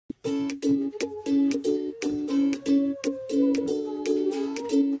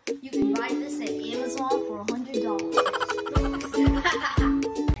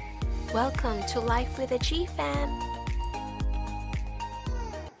to Life with a GeeFam.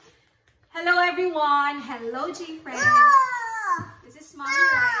 Hello everyone! Hello GeeFriends! This is Mommy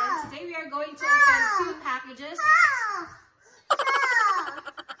Ryan. Today we are going to open 2 packages.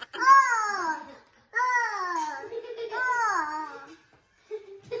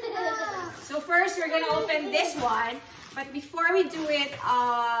 So first we're going to open this one. But before we do it,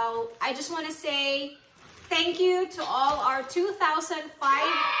 I just want to say thank you to all our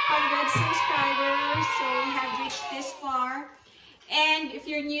 2,500 subscribers. So we have reached this far. And if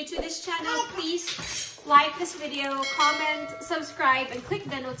you're new to this channel, please like this video, comment, subscribe, and click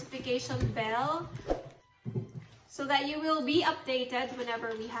the notification bell so that you will be updated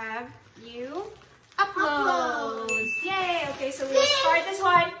whenever we have new uploads. Yay! Okay, so we'll start this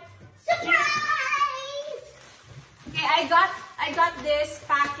one. Surprise! Okay, I got this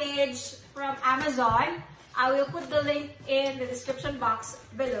package from Amazon. I will put the link in the description box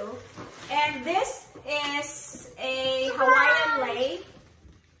below. And this is a Hawaiian lei.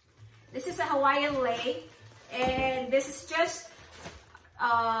 This is a Hawaiian lei, and this is just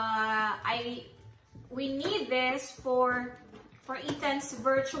we need this for Ethan's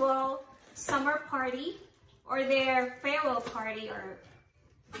virtual summer party or their farewell party,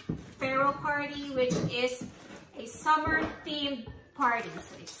 which is a summer themed party.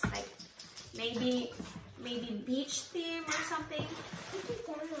 So it's like maybe beach theme or something.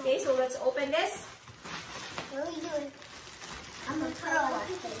 Okay, so let's open this. What are you doing? I'm gonna throw it.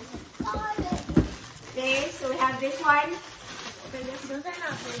 Okay, so we have this one. Let's open this. Those are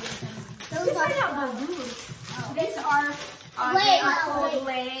not balloons. These are not balloons. Oh. These are they are called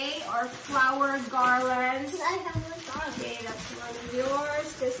lei or flower garlands. I have one garland. Okay, that's one of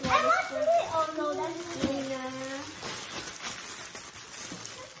yours. This one I is want for to do it. Oh no, that's Nina.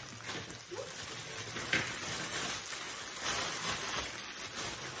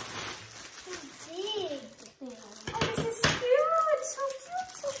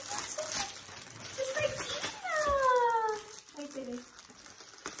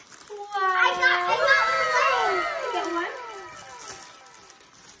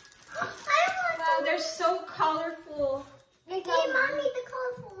 Colorful. Okay, Mommy, the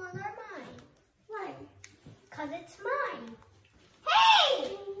colorful ones are mine. Why? Because it's mine.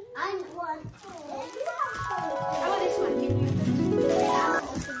 Hey! I want How about this one? Can you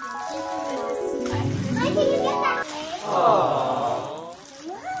Can you get that? Aww.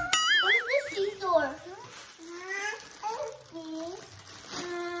 What is this seesaw?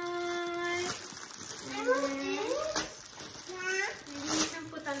 Maybe you can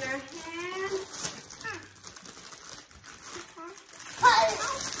put on their hand.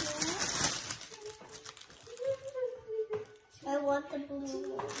 I want the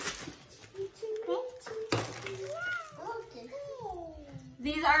blue one.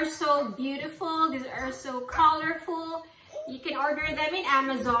 These are so beautiful. These are so colorful. You can order them in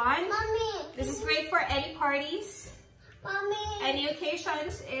Amazon. Mommy. This is great for any parties, Mommy. any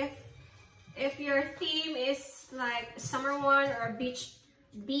occasions. If your theme is like a summer one or a beach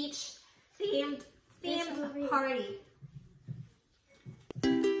themed party.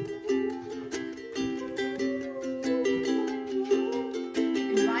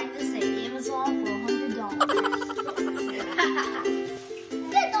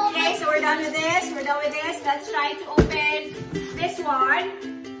 Okay, so we're done with this. Let's try to open this one.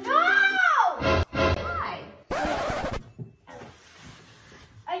 No! Why?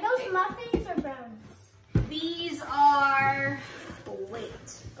 Are those muffins or brownies? These are,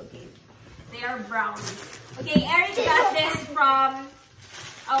 okay, they are brownies. Okay, Eric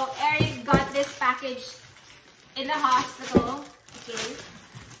got this package in the hospital. Okay,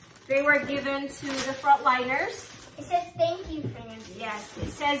 they were given to the frontliners. It says thank you, Francis. Yes,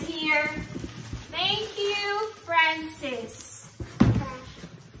 it says here, thank you, Francis.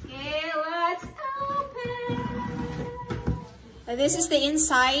 Okay, let's open. This is the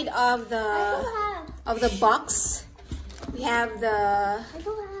inside of the box. We have the I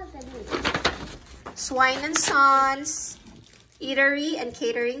don't have the Swine and Sons Eatery and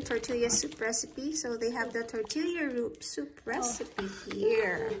Catering Tortilla Soup Recipe. So they have the tortilla soup recipe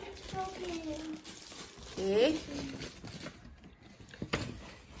here. Okay.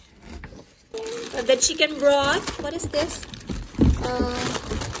 The chicken broth. What is this?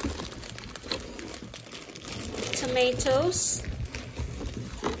 Tomatoes.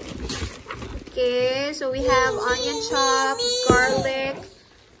 Okay, so we have onion chop, garlic,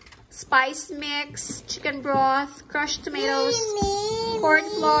 spice mix, chicken broth, crushed tomatoes, corn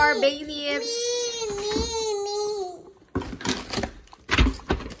flour, bay leaves.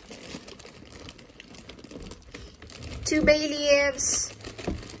 2 bay leaves,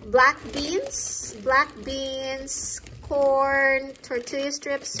 black beans, corn, tortilla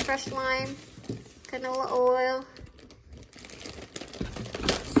strips, fresh lime, canola oil.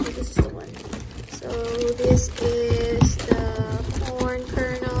 So this is the one. So this is the corn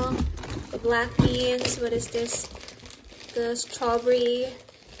kernel, the black beans. What is this? The strawberry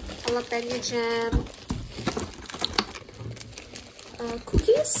jalapeno jam,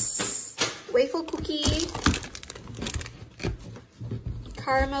 cookies, waffle cookie,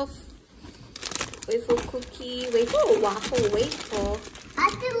 caramel waffle cookie, waffle.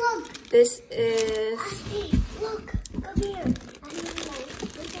 Ate, look. This is. Ate, look. Come here.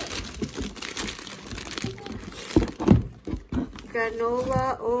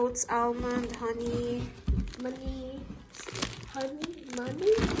 Granola, oats, almond, honey. Money.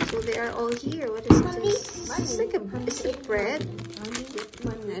 So they are all here. What is Money. this? It's like a bread. I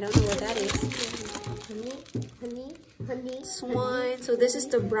don't know what that is. Honey. Swine. So this is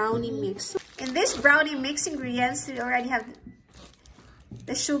the brownie mix. In this brownie mix ingredients, we already have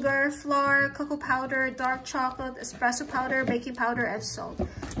the sugar, flour, cocoa powder, dark chocolate, espresso powder, baking powder, and salt.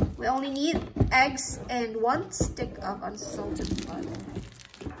 We only need eggs and 1 stick of unsalted butter.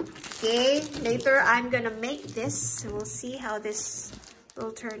 Okay, later I'm gonna make this, so we'll see how this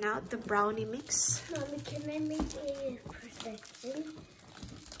will turn out, the brownie mix. Mommy, can I make a protection?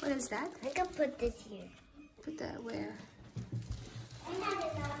 What is that? I can put this here. Put that where?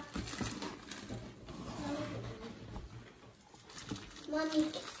 Mommy,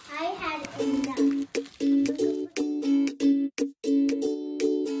 I had enough.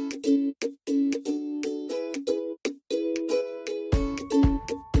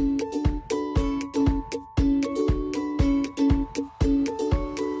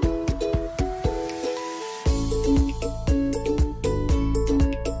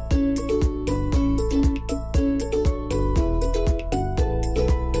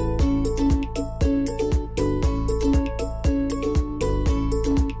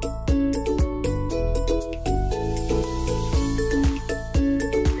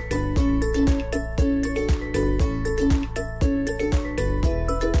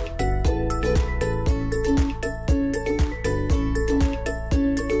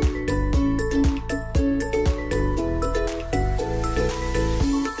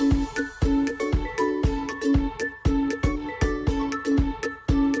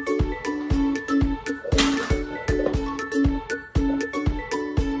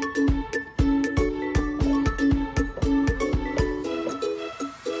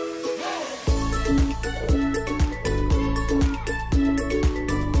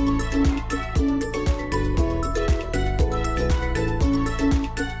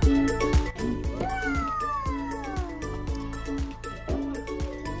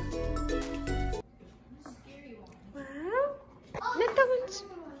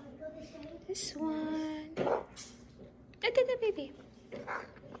 This one. The baby.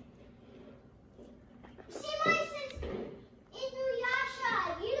 Inuyasha.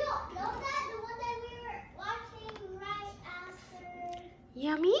 You don't know that? The one that we were watching right after.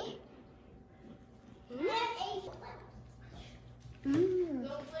 Yummy? Don't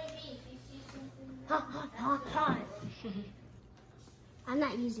blame me if you see something. Hot. I'm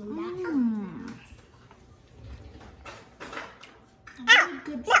not using that.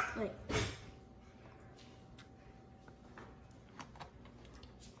 Good like.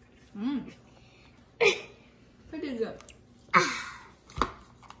 Pretty good.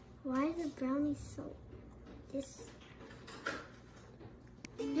 Why is the brownie so this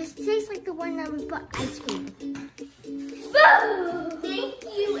tastes like the one that we bought ice cream. Thank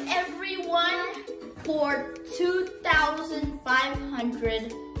you everyone for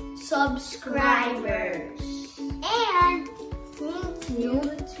 2,500 subscribers. And thank you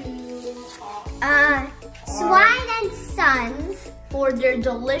to Swine and Sons for their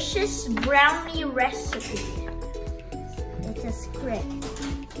delicious brownie recipe. It's a script.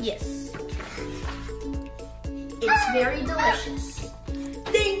 Yes. It's very delicious.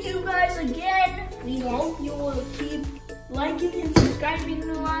 Thank you guys again. We hope you will keep liking and subscribing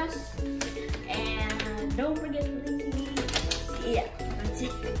to us. And don't forget to leave me. Yeah, that's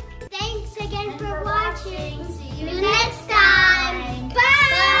it. Thanks again for watching.